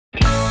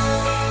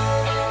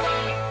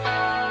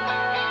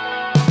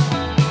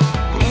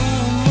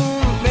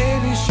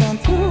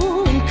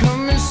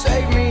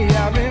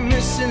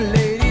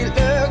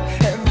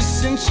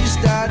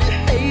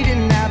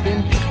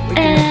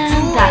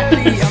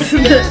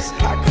Yes.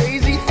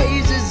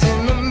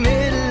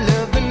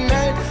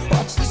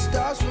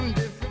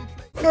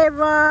 Hey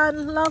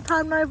everyone, long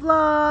time no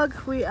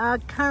vlog. We are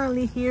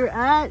currently here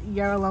at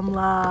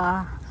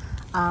Yarralumla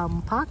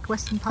Park,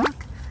 Western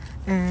Park,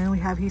 and we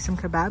have here some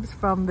kebabs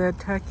from the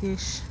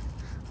Turkish,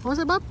 what was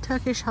it about?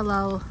 Turkish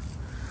halal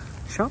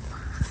shop.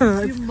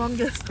 It's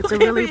humongous. It's a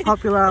really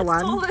popular it's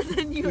one. Taller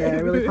than you. Yeah,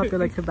 a really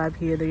popular kebab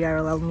here, the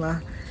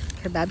Yarralumla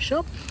kebab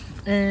shop.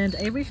 And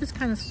Avery's just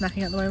kind of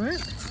snacking at the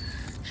moment.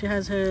 She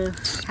has her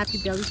happy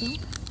belly thing.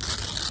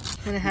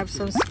 And I have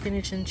some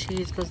spinach and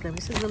cheese gozlem.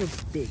 This is really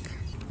big.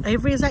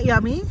 Avery, is that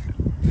yummy?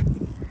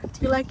 Do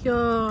you like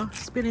your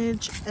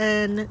spinach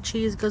and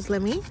cheese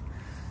gozlemi?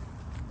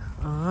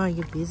 Oh,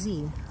 you're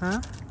busy,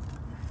 huh?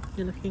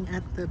 You're looking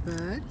at the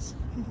birds?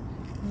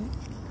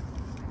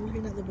 You're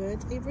looking at the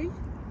birds, Avery?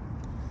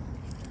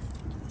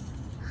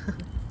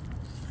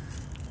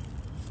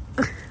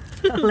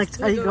 Alex,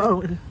 how you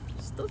going?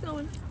 Still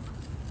going.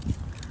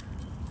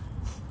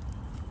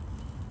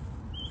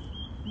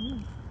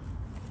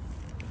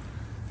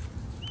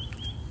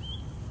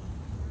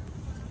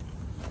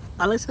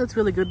 Alex said it's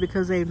really good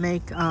because they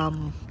make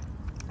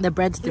the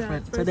bread's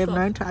different. Yeah, so they're soft.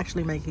 known to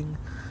actually making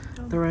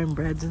their own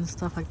breads and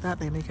stuff like that.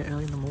 They make it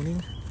early in the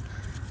morning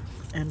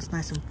and it's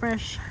nice and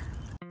fresh.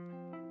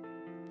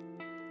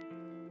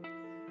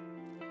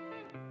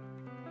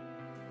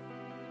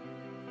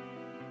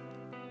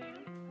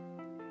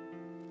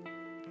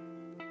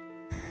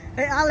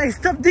 Hey Alex,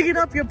 stop digging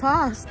up your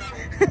past.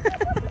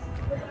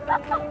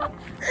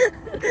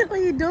 What are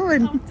you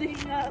doing? I'm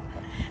digging up.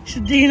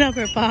 She's digging up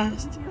her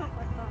past. Digging up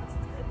my past.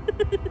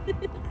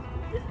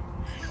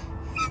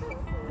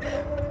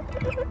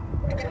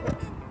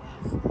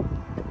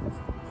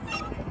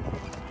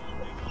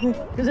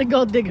 He's a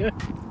gold digger.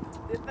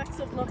 The effects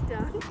of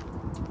lockdown.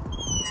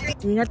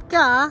 Ingat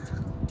ka.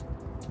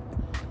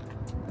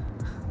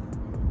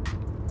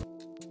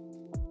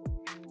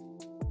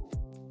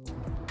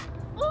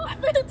 Oh, I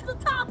made it to the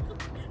top.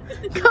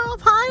 Go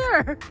up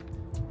higher.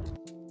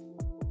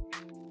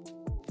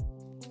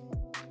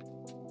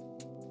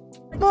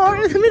 More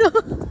in the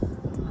middle.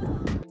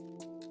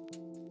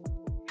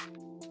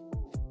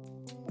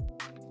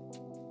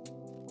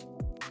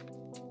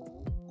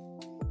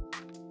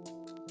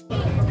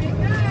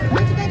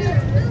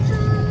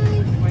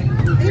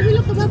 Avery,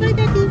 look, bye-bye,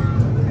 Daddy.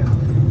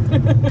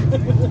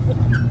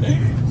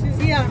 She's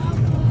here.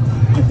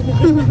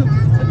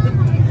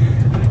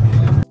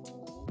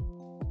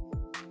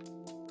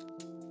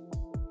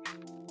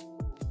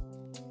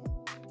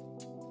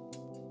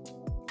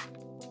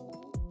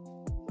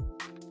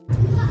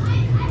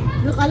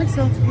 Look, Alex,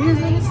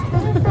 here's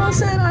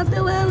Frozen at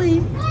the lily.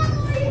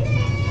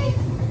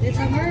 It's a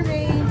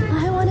mermaid.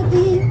 I want to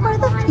be where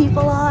the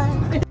people are.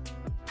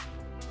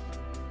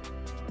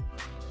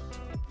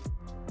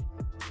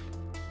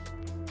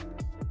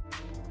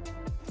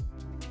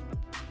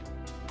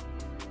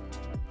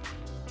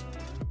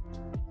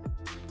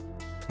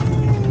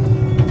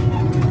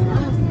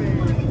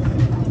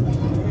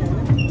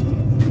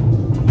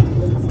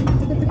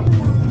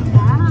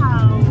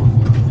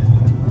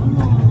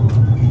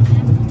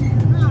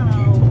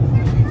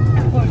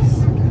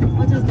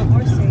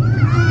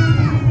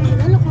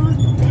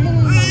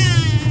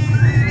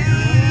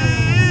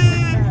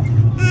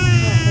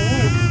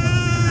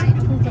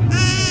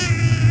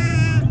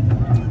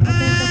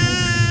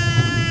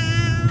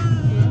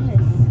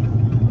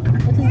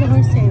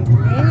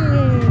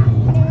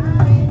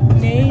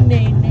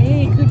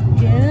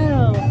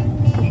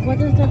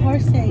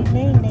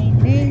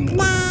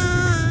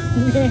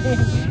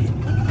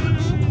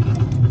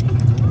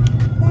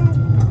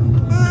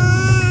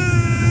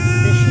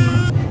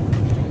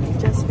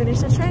 Just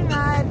finished the train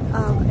ride.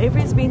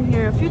 Avery's been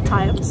here a few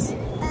times.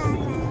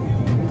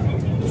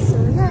 So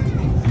yeah,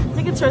 I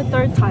think it's her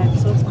third time,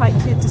 so it's quite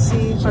cute to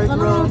see her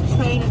grow.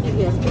 3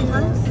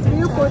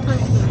 or 4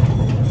 times.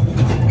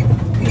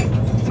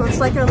 So it's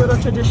like a little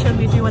tradition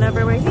we do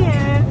whenever we're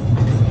here.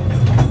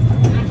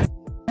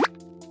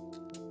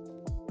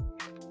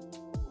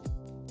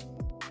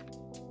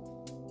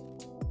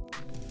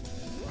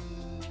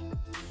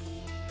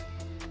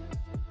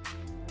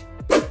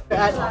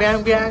 At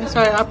Bang Bang,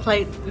 sorry, our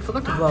plate, we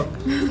forgot to vlog.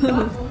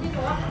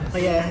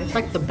 But yeah, it's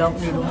like the belt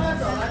noodle,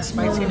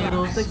 spicy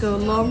noodles. It's like a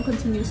long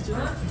continuous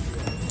noodle.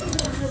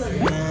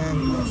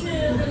 And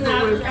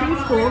We're pretty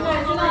full.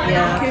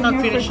 yeah, Came can't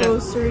here finish for it.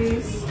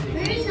 groceries.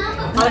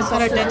 Alex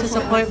had a dentist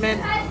appointment.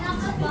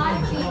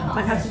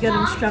 Might have to get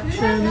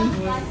instruction.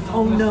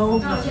 Oh no.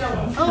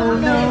 Oh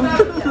no.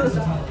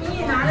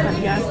 But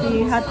yeah,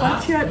 we had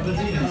lunch here at this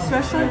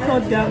restaurant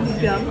called Biang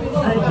Biang.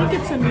 I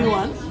think it's a new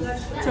one.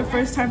 It's our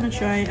first time to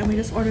try, and we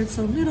just ordered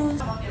some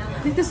noodles. I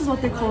think this is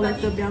what they call like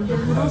the Biang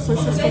Biang noodle, so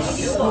it's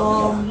just a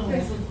long,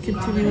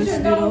 continuous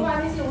noodle.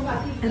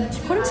 And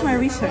according to my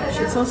research,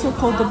 it's also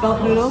called the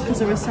belt noodle because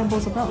it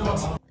resembles a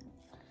belt.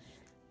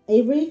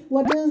 Avery,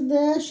 what does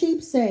the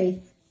sheep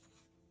say?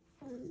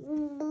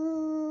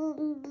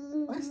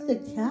 What's the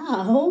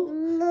cow?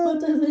 What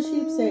does the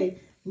sheep say?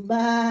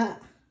 Ba.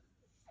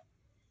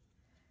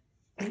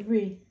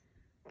 Avery.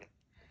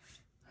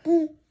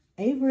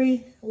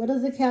 Avery, what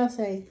does the cow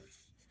say?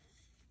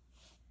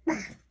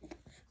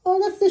 Oh,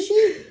 that's the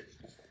sheep.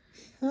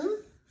 Huh?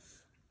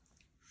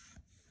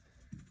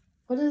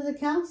 What does the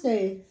cow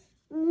say?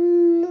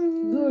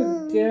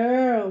 Good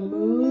girl,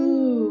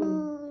 moo.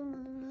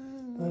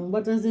 And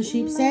what does the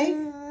sheep say?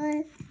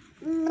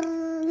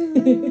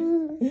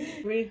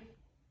 Avery.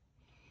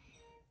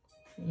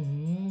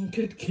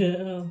 Good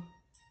girl.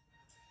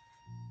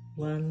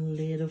 One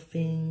little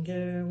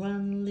finger,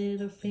 one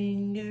little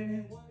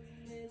finger.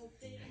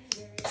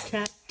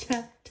 Tap,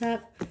 tap,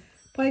 tap.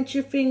 Point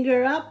your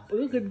finger up.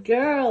 Ooh, good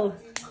girl.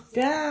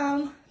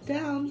 Down,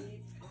 down.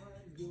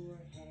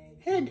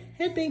 Head,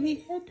 head,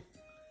 baby, head.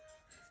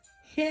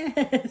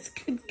 Yes,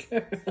 good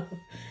girl.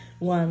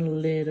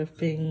 One little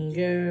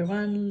finger,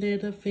 one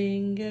little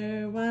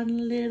finger,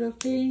 one little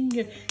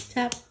finger.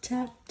 Tap,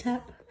 tap,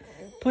 tap.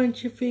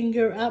 Point your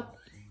finger up.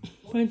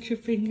 Point your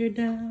finger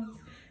down.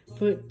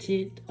 Put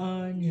it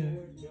on your...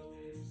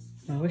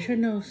 Now, where's your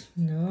nose?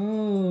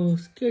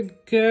 Nose. Good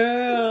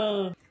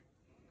girl.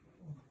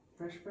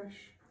 Brush, brush.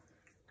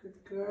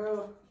 Good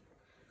girl.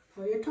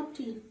 Oh, your top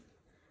teeth.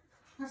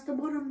 That's the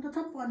bottom, the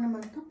top one,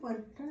 naman. Top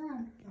one. Turn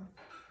around.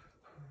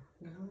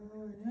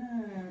 Oh,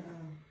 yeah.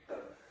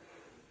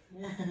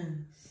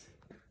 Yes.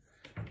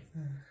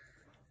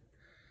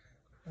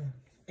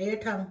 And your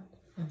tongue.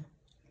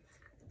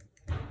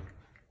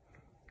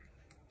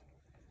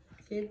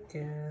 Good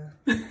girl.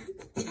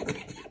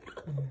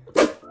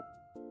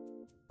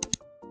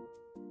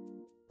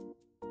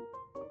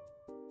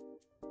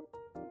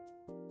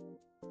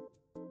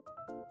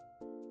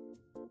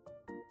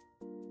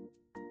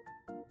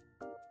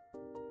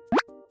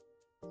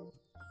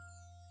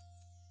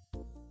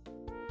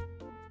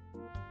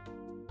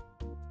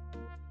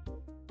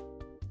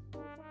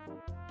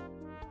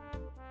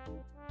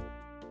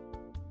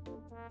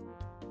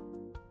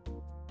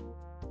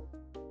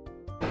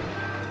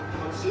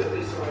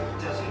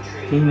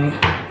 Can you make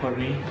for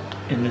me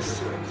in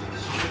this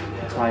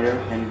attire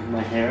and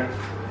my hair,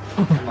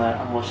 my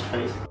unwashed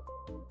face?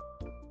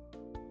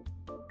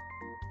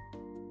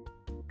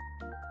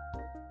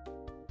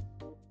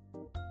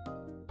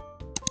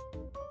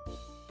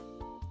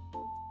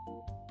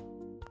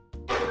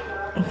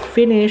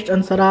 Finished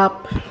and set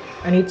up.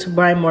 I need to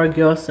buy more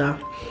gyoza.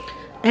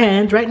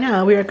 And right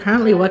now we are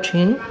currently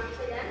watching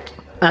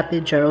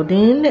Ate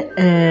Geraldine,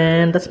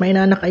 and that's my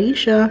Nana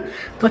Aisha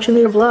watching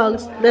their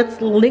vlogs.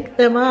 Let's link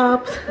them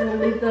up. We'll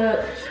leave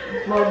the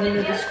vlog in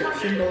the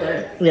description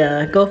below.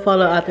 Yeah, go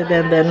follow Ate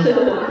then.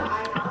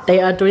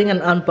 They are doing an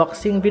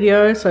unboxing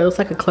video, so it looks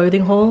like a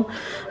clothing haul.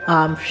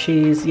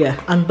 She's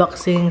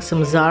unboxing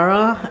some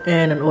Zara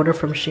and an order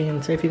from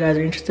Shein. So if you guys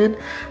are interested,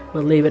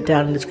 we'll leave it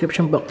down in the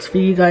description box for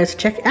you guys to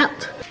check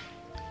out.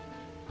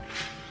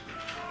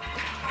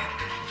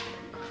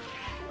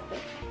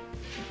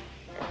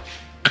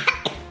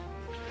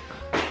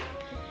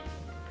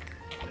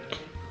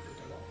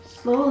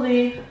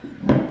 Slowly.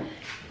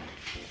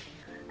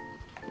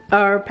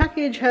 Our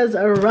package has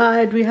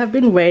arrived. We have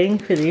been waiting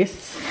for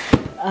this.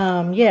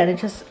 And it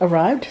just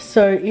arrived.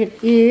 So it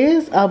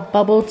is a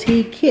bubble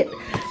tea kit.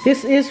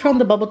 This is from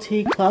the bubble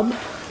tea club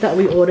that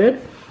we ordered.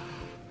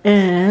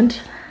 And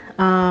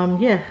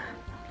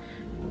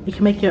you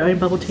can make your own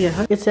bubble tea at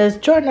home. It says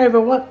join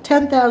over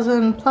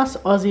 10,000 plus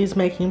Aussies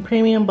making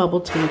premium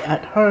bubble tea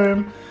at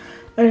home.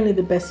 Only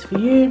the best for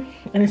you.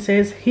 And it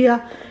says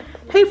here,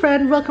 hey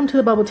friend, welcome to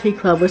the Bubble Tea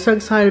Club. We're so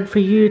excited for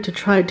you to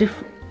try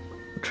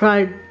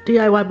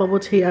DIY bubble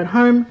tea at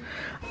home.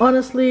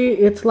 Honestly,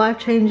 it's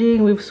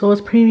life-changing. We've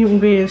sourced premium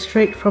ingredients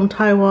straight from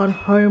Taiwan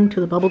home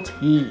to the bubble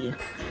tea.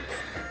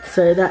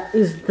 So that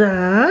is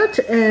that.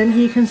 And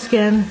you can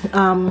scan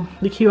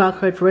the QR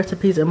code for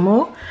recipes and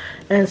more.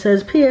 And it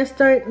says, PS,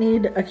 don't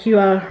need a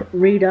QR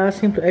reader.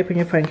 Simply open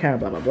your phone camera,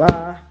 blah, blah,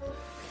 blah.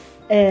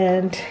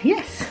 And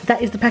yes,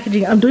 that is the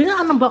packaging. I'm doing an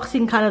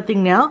unboxing kind of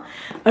thing now,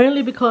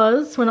 only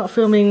because we're not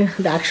filming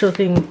the actual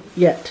thing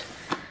yet.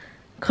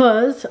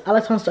 Because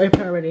Alex wants to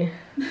open it already.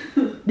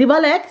 Diba,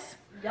 Alex?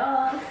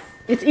 Yes.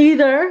 It's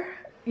either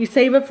you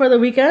save it for the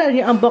weekend and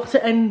you unbox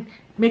it and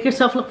make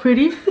yourself look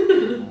pretty,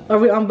 or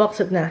we unbox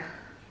it now.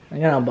 I'm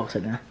gonna unbox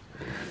it now.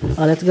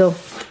 Oh, let's go.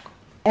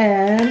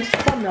 And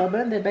from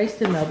Melbourne, they're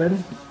based in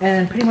Melbourne,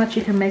 and pretty much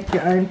you can make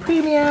your own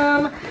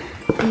premium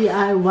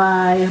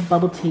DIY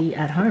bubble tea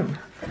at home.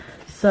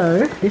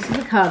 So this is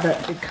the card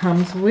that it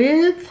comes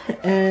with,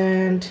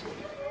 and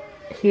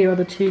here are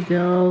the two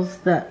girls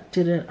that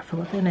did it. I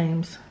forgot their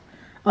names.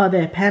 Oh,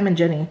 they're Pam and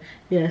Jenny.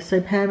 Yeah, so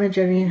Pam and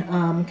Jenny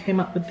came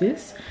up with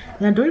this,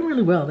 and they're doing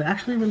really well. They're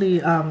actually really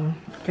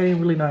getting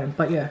really known.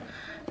 But yeah,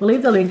 we'll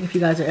leave the link if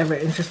you guys are ever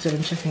interested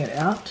in checking it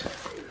out.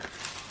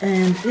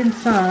 And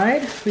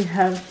inside we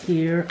have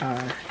here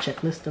our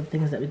checklist of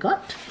things that we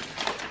got.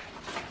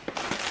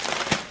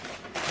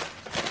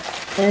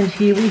 And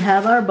here we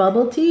have our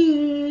bubble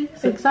tea.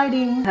 So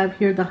exciting. We have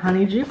here the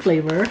honeydew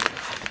flavor,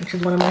 which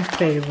is one of my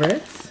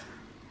favorites.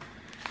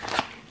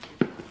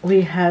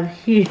 We have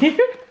here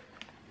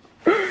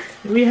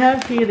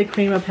the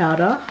creamer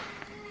powder.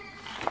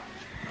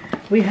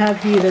 We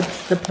have here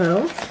the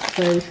pearls.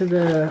 So this is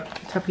the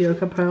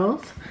tapioca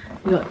pearls.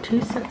 We got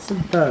 2 sets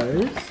of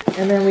those.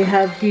 And then we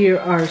have here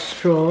our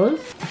straws.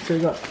 So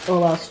we got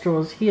all our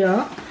straws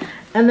here.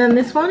 And then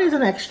this one is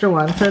an extra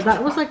one. So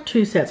that was like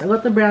 2 sets. I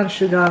got the brown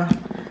sugar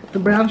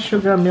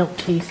milk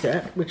tea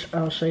set, which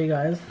I'll show you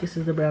guys. This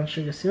is the brown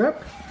sugar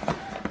syrup.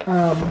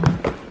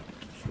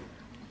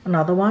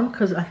 Another one,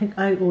 because I think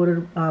I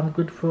ordered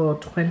good for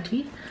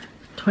 20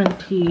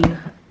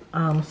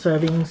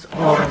 servings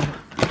of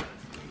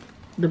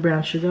the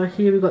brown sugar.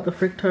 Here we got the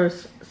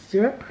fructose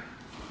syrup,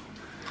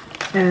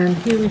 and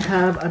here we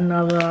have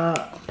another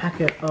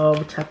packet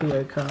of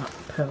tapioca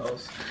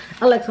pearls.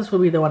 Alexis will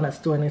be the one that's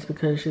doing this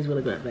because she's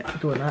really good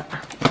at doing that.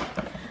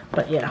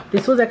 But yeah,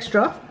 this was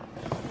extra.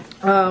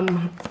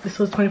 This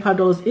was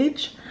 $25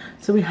 each.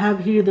 So we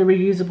have here the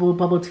reusable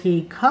bubble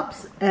tea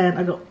cups, and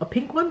I got a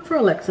pink one for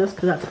Alexis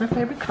because that's her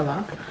favorite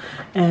color,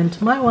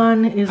 and my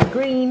one is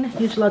green.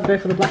 Usually I'd go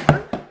for the black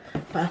one,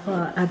 but I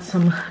thought I'd add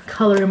some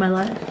color in my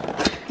life.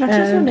 That's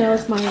just her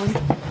nails, my one.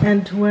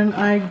 And when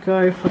I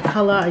go for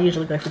color, I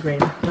usually go for green,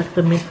 like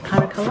the mint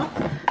kind of color.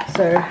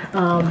 So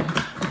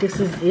this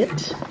is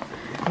it.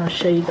 I'll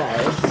show you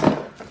guys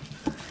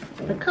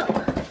the cup.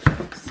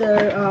 So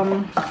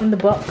in the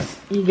box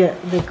you get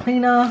the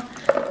cleaner,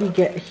 you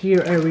get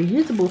here a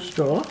reusable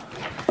straw,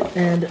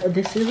 and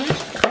this is a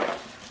cup.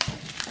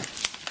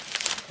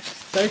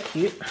 So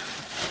cute.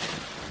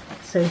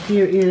 So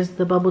here is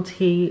the bubble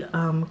tea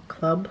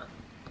club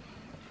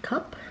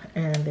cup,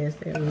 and there's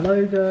their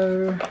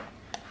logo,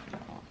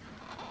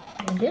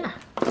 and yeah,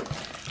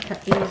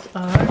 that is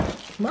our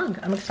mug.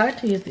 I'm excited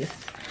to use this.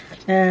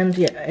 And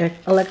yeah,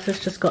 Alexis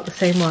just got the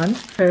same one.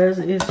 Hers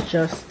is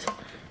just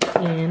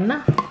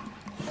in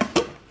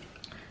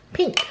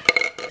pink.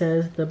 It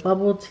says the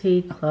Bubble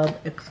Tea Club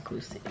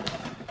exclusive.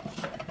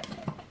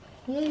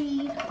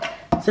 Yay!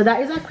 So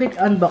that is our quick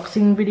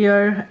unboxing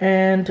video,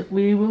 and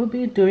we will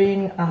be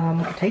doing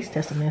a taste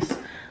test on this.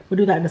 We'll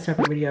do that in a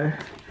separate video.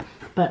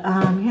 But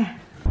yeah.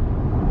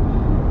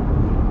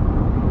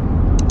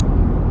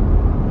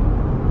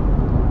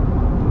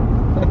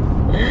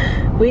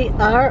 We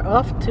are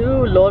off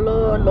to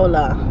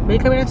Lola.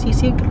 May kami ng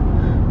sisig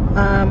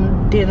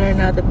dinner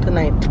natin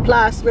tonight.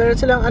 Plus, meron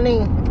silang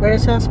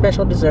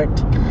special dessert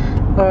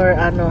or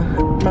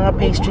mga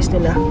pastries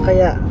nila.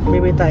 Kaya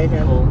bibili tayo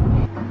niyan.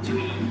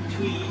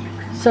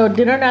 So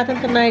dinner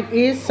natin tonight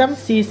is some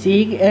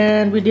sisig,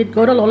 and we did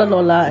go to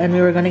Lola and we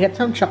were gonna get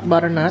some choc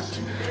butternut.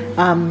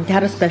 They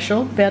had a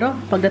special, pero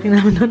pagdating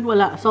namin doon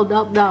wala. Sold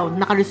out daw.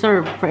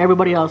 Naka-reserve for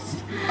everybody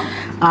else.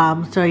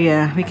 So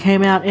yeah, we came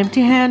out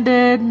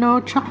empty-handed,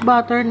 no choc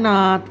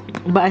butternut,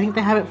 but I think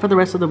they have it for the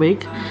rest of the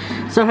week.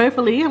 So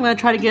hopefully, I'm gonna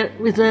try to get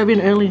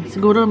reserving early.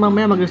 Siguro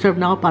mamaya mag-reserve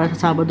na ako para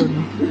sa Sabado.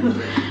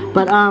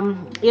 But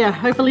yeah,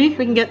 hopefully we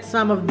can get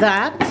some of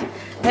that.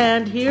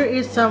 And here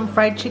is some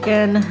fried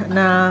chicken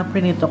na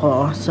prinito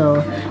ko.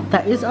 So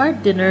that is our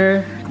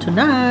dinner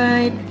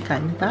tonight.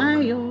 Kain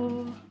tayo.